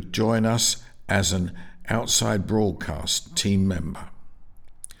 You could join us as an outside broadcast team member.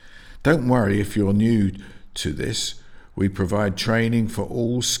 Don't worry if you're new to this. We provide training for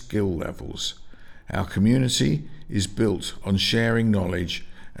all skill levels. Our community is built on sharing knowledge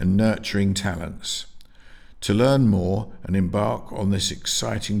and nurturing talents. To learn more and embark on this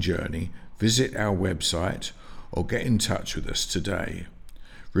exciting journey, visit our website or get in touch with us today.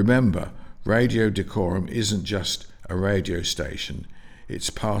 Remember, Radio Dacorum isn't just a radio station, it's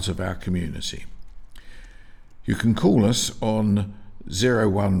part of our community. You can call us on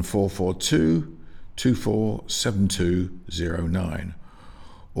 01442 247209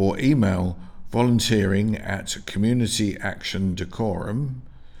 or email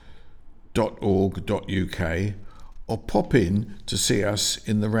volunteering@communityactiondacorum.org.uk or pop in to see us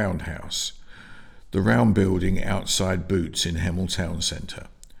in the Roundhouse, the round building outside Boots in Hemel Town Centre.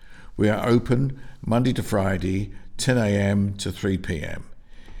 We are open Monday to Friday, 10 a.m. to 3 p.m.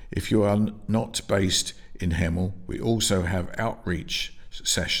 If you are not based in Hemel, we also have outreach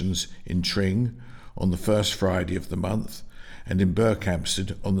sessions in Tring on the first Friday of the month and in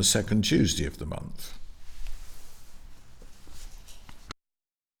Berkhamsted on the second Tuesday of the month.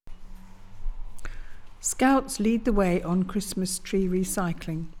 Scouts lead the way on Christmas tree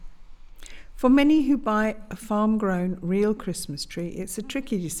recycling. For many who buy a farm-grown real Christmas tree, it's a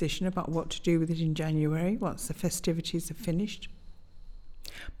tricky decision about what to do with it in January once the festivities are finished.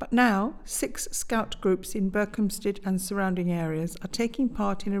 But now, 6 Scout groups in Berkhamsted and surrounding areas are taking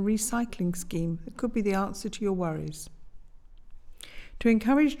part in a recycling scheme that could be the answer to your worries. To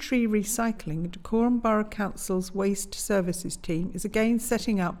encourage tree recycling, Dacorum Borough Council's Waste Services team is again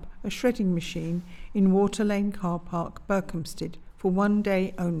setting up a shredding machine in Water Lane Car Park, Berkhamsted, for one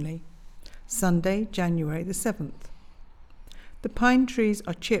day only, Sunday, January the 7th. The pine trees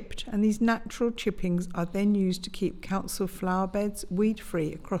are chipped, and these natural chippings are then used to keep council flower beds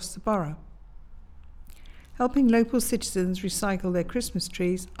weed-free across the borough. Helping local citizens recycle their Christmas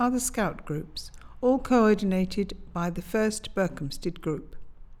trees are the Scout groups, all coordinated by the First Berkhamsted group.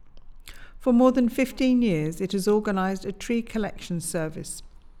 For more than 15 years, it has organised a tree collection service,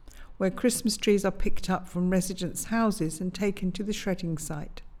 where Christmas trees are picked up from residents' houses and taken to the shredding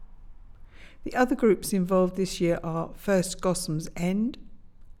site. The other groups involved this year are First Gossam's End,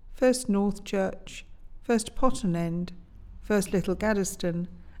 First North Church, First Potton End, First Little Gaddesden,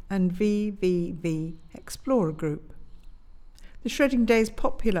 and VVV Explorer Group. The shredding day is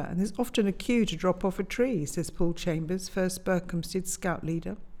popular and there's often a queue to drop off a tree, says Paul Chambers, First Berkhamsted Scout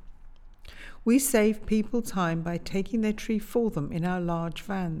leader. We save people time by taking their tree for them in our large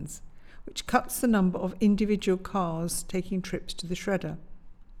vans, which cuts the number of individual cars taking trips to the shredder.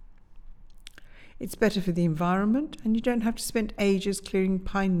 It's better for the environment, and you don't have to spend ages clearing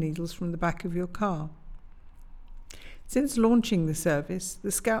pine needles from the back of your car. Since launching the service,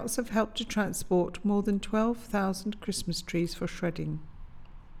 the Scouts have helped to transport more than 12,000 Christmas trees for shredding.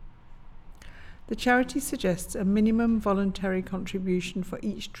 The charity suggests a minimum voluntary contribution for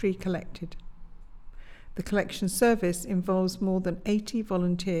each tree collected. The collection service involves more than 80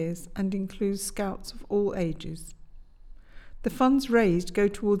 volunteers and includes Scouts of all ages. The funds raised go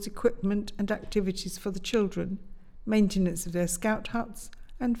towards equipment and activities for the children, maintenance of their Scout huts,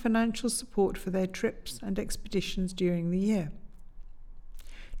 and financial support for their trips and expeditions during the year.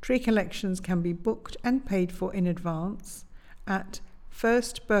 Tree collections can be booked and paid for in advance at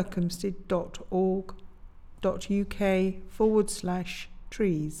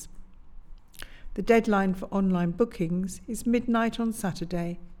firstberkhamsted.org.uk/trees. The deadline for online bookings is midnight on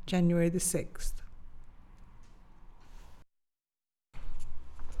Saturday, January the 6th.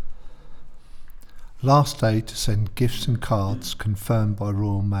 Last day to send gifts and cards confirmed by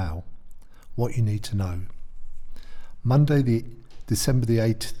Royal Mail. What you need to know. Monday, December the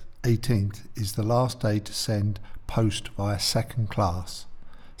 18th is the last day to send post via second class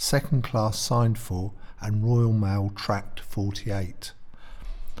signed for and Royal Mail tracked 48.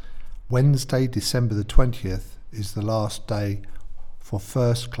 Wednesday, December the 20th is the last day for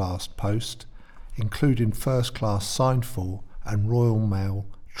first class post, including first class signed for and Royal Mail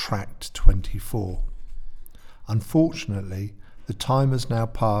tracked 24. Unfortunately, the time has now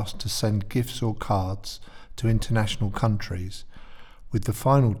passed to send gifts or cards to international countries, with the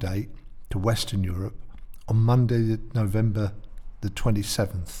final date to Western Europe on Monday, November the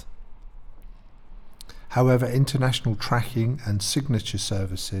 27th. However, international tracking and signature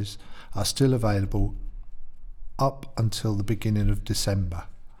services are still available up until the beginning of December.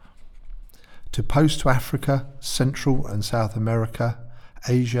 To post to Africa, Central and South America,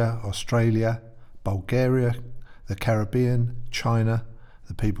 Asia, Australia, Bulgaria, the Caribbean, China,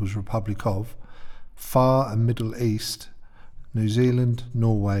 the People's Republic of, Far and Middle East, New Zealand,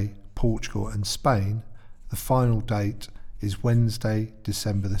 Norway, Portugal and Spain, the final date is Wednesday,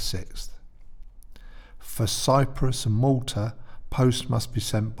 December the 6th. For Cyprus and Malta, post must be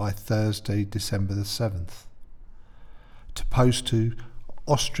sent by Thursday, December the 7th. To post to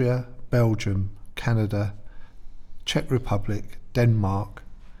Austria, Belgium, Canada, Czech Republic, Denmark,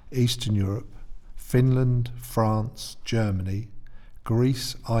 Eastern Europe, Finland, France, Germany,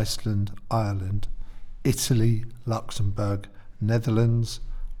 Greece, Iceland, Ireland, Italy, Luxembourg, Netherlands,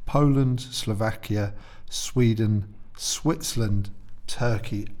 Poland, Slovakia, Sweden, Switzerland,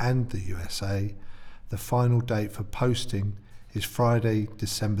 Turkey and the USA, the final date for posting is Friday,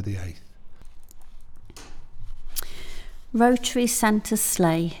 December the 8th. Rotary Santa's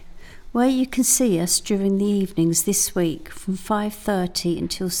Sleigh, where you can see us during the evenings this week from 5:30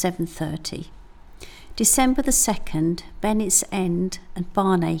 until 7:30. December the 2nd, Bennett's End and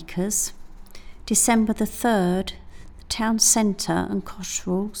Barnacres. December the 3rd, the Town Centre and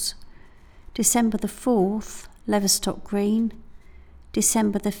Coshralls. December the 4th, Leverstock Green.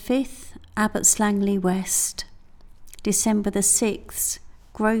 December the 5th, Abbots Langley West. December the 6th,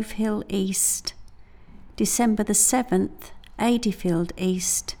 Grove Hill East. December the 7th, Adeyfield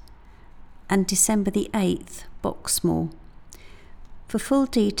East. And December the 8th, Boxmoor. For full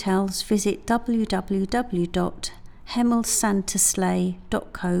details, visit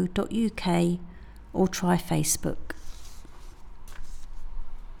www.hemmelsantasleigh.co.uk or try Facebook.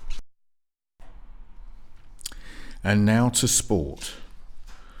 And now to sport.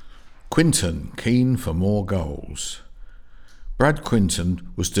 Quinton keen for more goals. Brad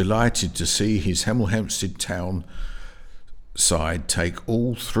Quinton was delighted to see his Hemel Hempstead Town side take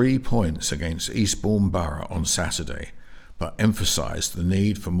all 3 points against Eastbourne Borough on Saturday, but emphasised the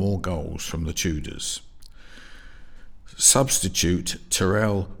need for more goals from the Tudors. Substitute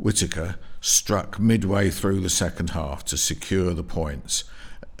Terrell Whittaker struck midway through the second half to secure the points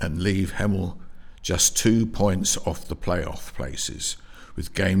and leave Hemel just 2 points off the playoff places,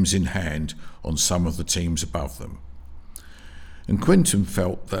 with games in hand on some of the teams above them. And Quinton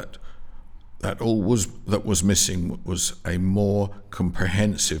felt that all that was missing was a more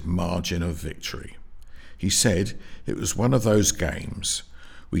comprehensive margin of victory. He said it was one of those games.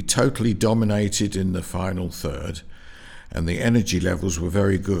 We totally dominated in the final third, and the energy levels were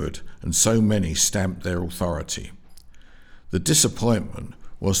very good, and so many stamped their authority. The disappointment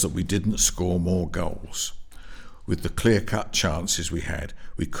was that we didn't score more goals. With the clear-cut chances we had,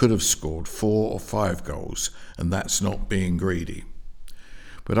 we could have scored 4 or 5 goals, and that's not being greedy.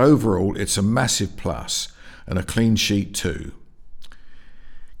 But overall, it's a massive plus, and a clean sheet too.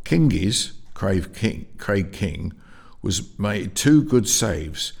 Kingies, Craig King, was made 2 good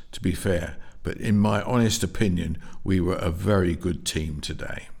saves, to be fair, but in my honest opinion, we were a very good team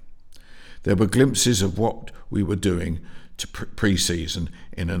today. There were glimpses of what we were doing to pre-season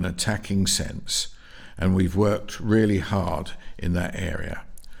in an attacking sense, and we've worked really hard in that area.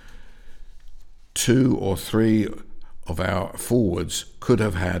 2 or 3 of our forwards could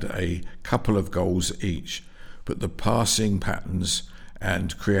have had a couple of goals each, but the passing patterns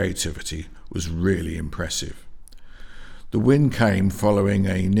and creativity was really impressive. The win came following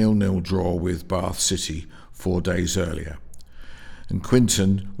a 0-0 draw with Bath City 4 days earlier, and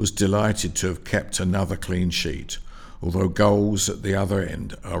Quinton was delighted to have kept another clean sheet, although goals at the other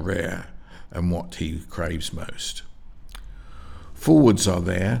end are rare and what he craves most. Forwards are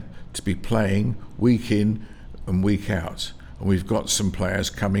there to be playing week in and week out, and we've got some players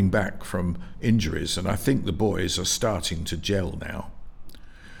coming back from injuries, and I think the boys are starting to gel now.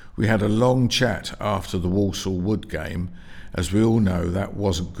 We had a long chat after the Walsall Wood game, as we all know that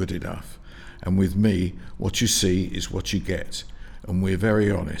wasn't good enough, And with me, what you see is what you get, and we're very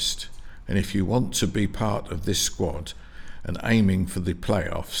honest. And if you want to be part of this squad and aiming for the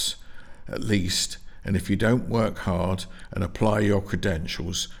playoffs, at least, and if you don't work hard and apply your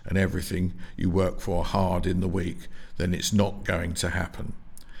credentials and everything you work for hard in the week, then it's not going to happen.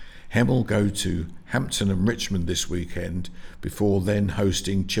 Hemel go to Hampton and Richmond this weekend before then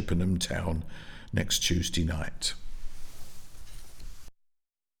hosting Chippenham Town next Tuesday night.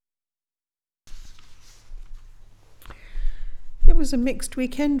 It was a mixed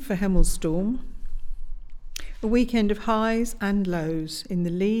weekend for Hemel Storm. A weekend of highs and lows in the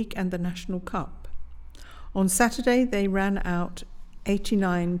League and the National Cup. On Saturday they ran out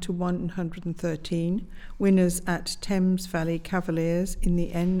 89 to 113, winners at Thames Valley Cavaliers in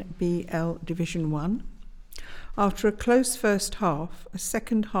the NBL Division 1. After a close first half, a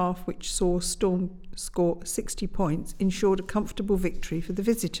second half which saw Storm score 60 points ensured a comfortable victory for the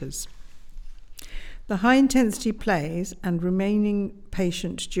visitors. The high-intensity plays and remaining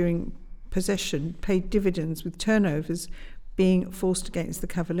patient during possession paid dividends, with turnovers being forced against the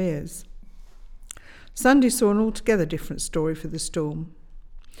Cavaliers. Sunday saw an altogether different story for the Storm,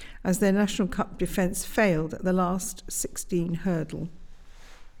 as their National Cup defence failed at the last 16 hurdle,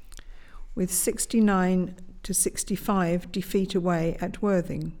 with 69 to 65 defeat away at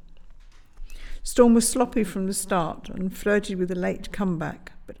Worthing. Storm was sloppy from the start and flirted with a late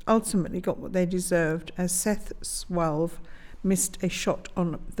comeback, but ultimately got what they deserved as Seth Swalve missed a shot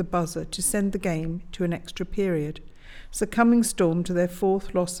on the buzzer to send the game to an extra period, succumbing Storm to their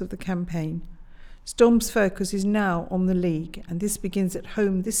fourth loss of the campaign. Storm's focus is now on the league, and this begins at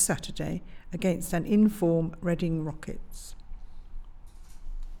home this Saturday against an in-form Reading Rockets.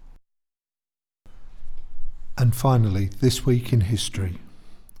 And finally, this week in history.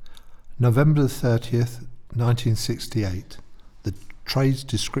 November the 30th, 1968, the Trades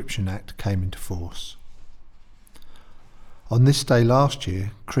Description Act came into force. On this day last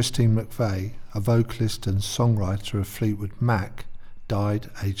year, Christine McVie, a vocalist and songwriter of Fleetwood Mac, died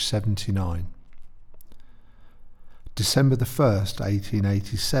aged 79. December the 1st,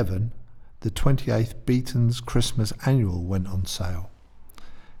 1887, the 28th Beaton's Christmas Annual went on sale.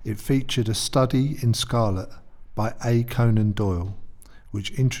 It featured a study in scarlet by A. Conan Doyle,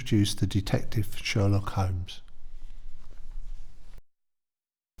 which introduced the detective Sherlock Holmes.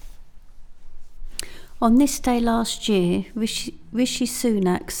 On this day last year, Rishi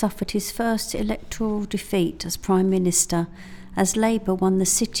Sunak suffered his first electoral defeat as Prime Minister, as Labour won the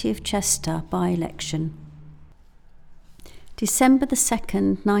City of Chester by-election. December the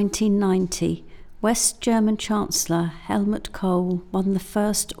 2nd, 1990, West German Chancellor Helmut Kohl won the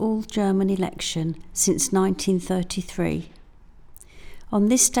first all-German election since 1933. On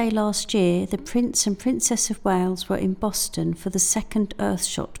this day last year, the Prince and Princess of Wales were in Boston for the second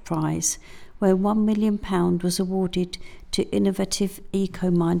Earthshot Prize, where £1 million was awarded to innovative,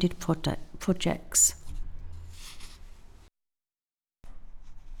 eco-minded projects.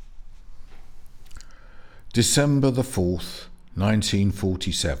 December the 4th,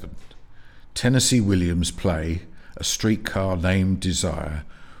 1947. Tennessee Williams' play, A Streetcar Named Desire,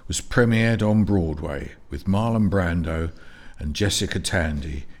 was premiered on Broadway with Marlon Brando and Jessica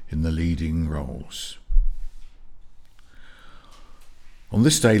Tandy in the leading roles. On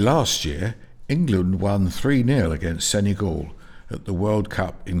this day last year, England won 3-0 against Senegal at the World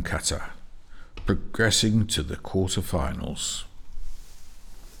Cup in Qatar, progressing to the quarter-finals.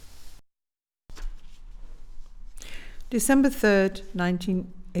 December 3rd,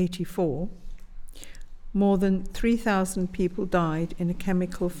 1984, more than 3,000 people died in a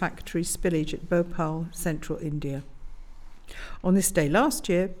chemical factory spillage at Bhopal, central India. On this day last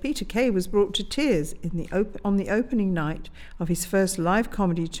year, Peter Kay was brought to tears on the opening night of his first live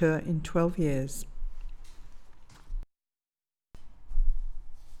comedy tour in 12 years.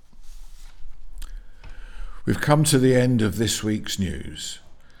 We've come to the end of this week's news.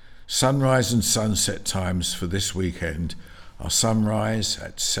 Sunrise and sunset times for this weekend are sunrise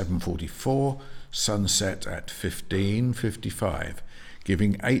at 7:44, sunset at 15:55,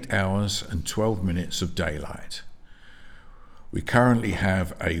 giving 8 hours and 12 minutes of daylight. We currently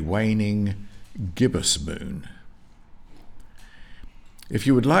have a waning gibbous moon. If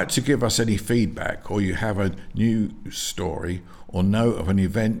you would like to give us any feedback, or you have a news story or know of an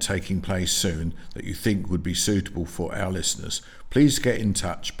event taking place soon that you think would be suitable for our listeners, please get in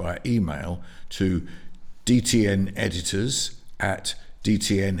touch by email to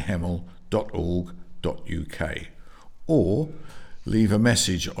dtneditors@dtnhemel.org.uk or leave a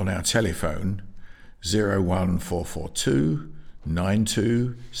message on our telephone 01442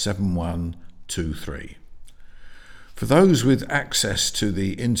 927123. For those with access to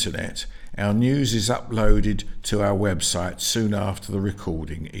the internet, our news is uploaded to our website soon after the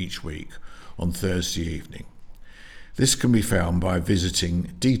recording each week on Thursday evening. This can be found by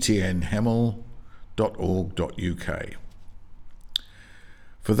visiting dtnhemel.org.uk.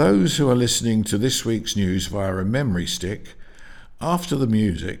 For those who are listening to this week's news via a memory stick, after the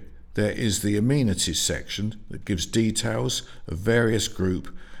music there is the amenities section that gives details of various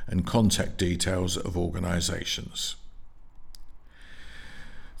group and contact details of organisations.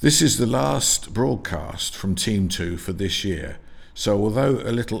 This is the last broadcast from Team 2 for this year, so although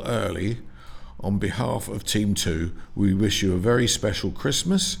a little early, on behalf of Team 2, we wish you a very special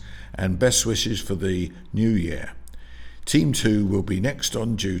Christmas and best wishes for the new year. Team 2 will be next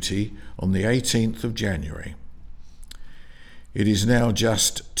on duty on the 18th of January. It is now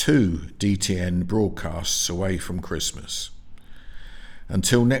just 2 DTN broadcasts away from Christmas.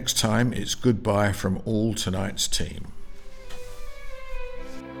 Until next time, it's goodbye from all tonight's team.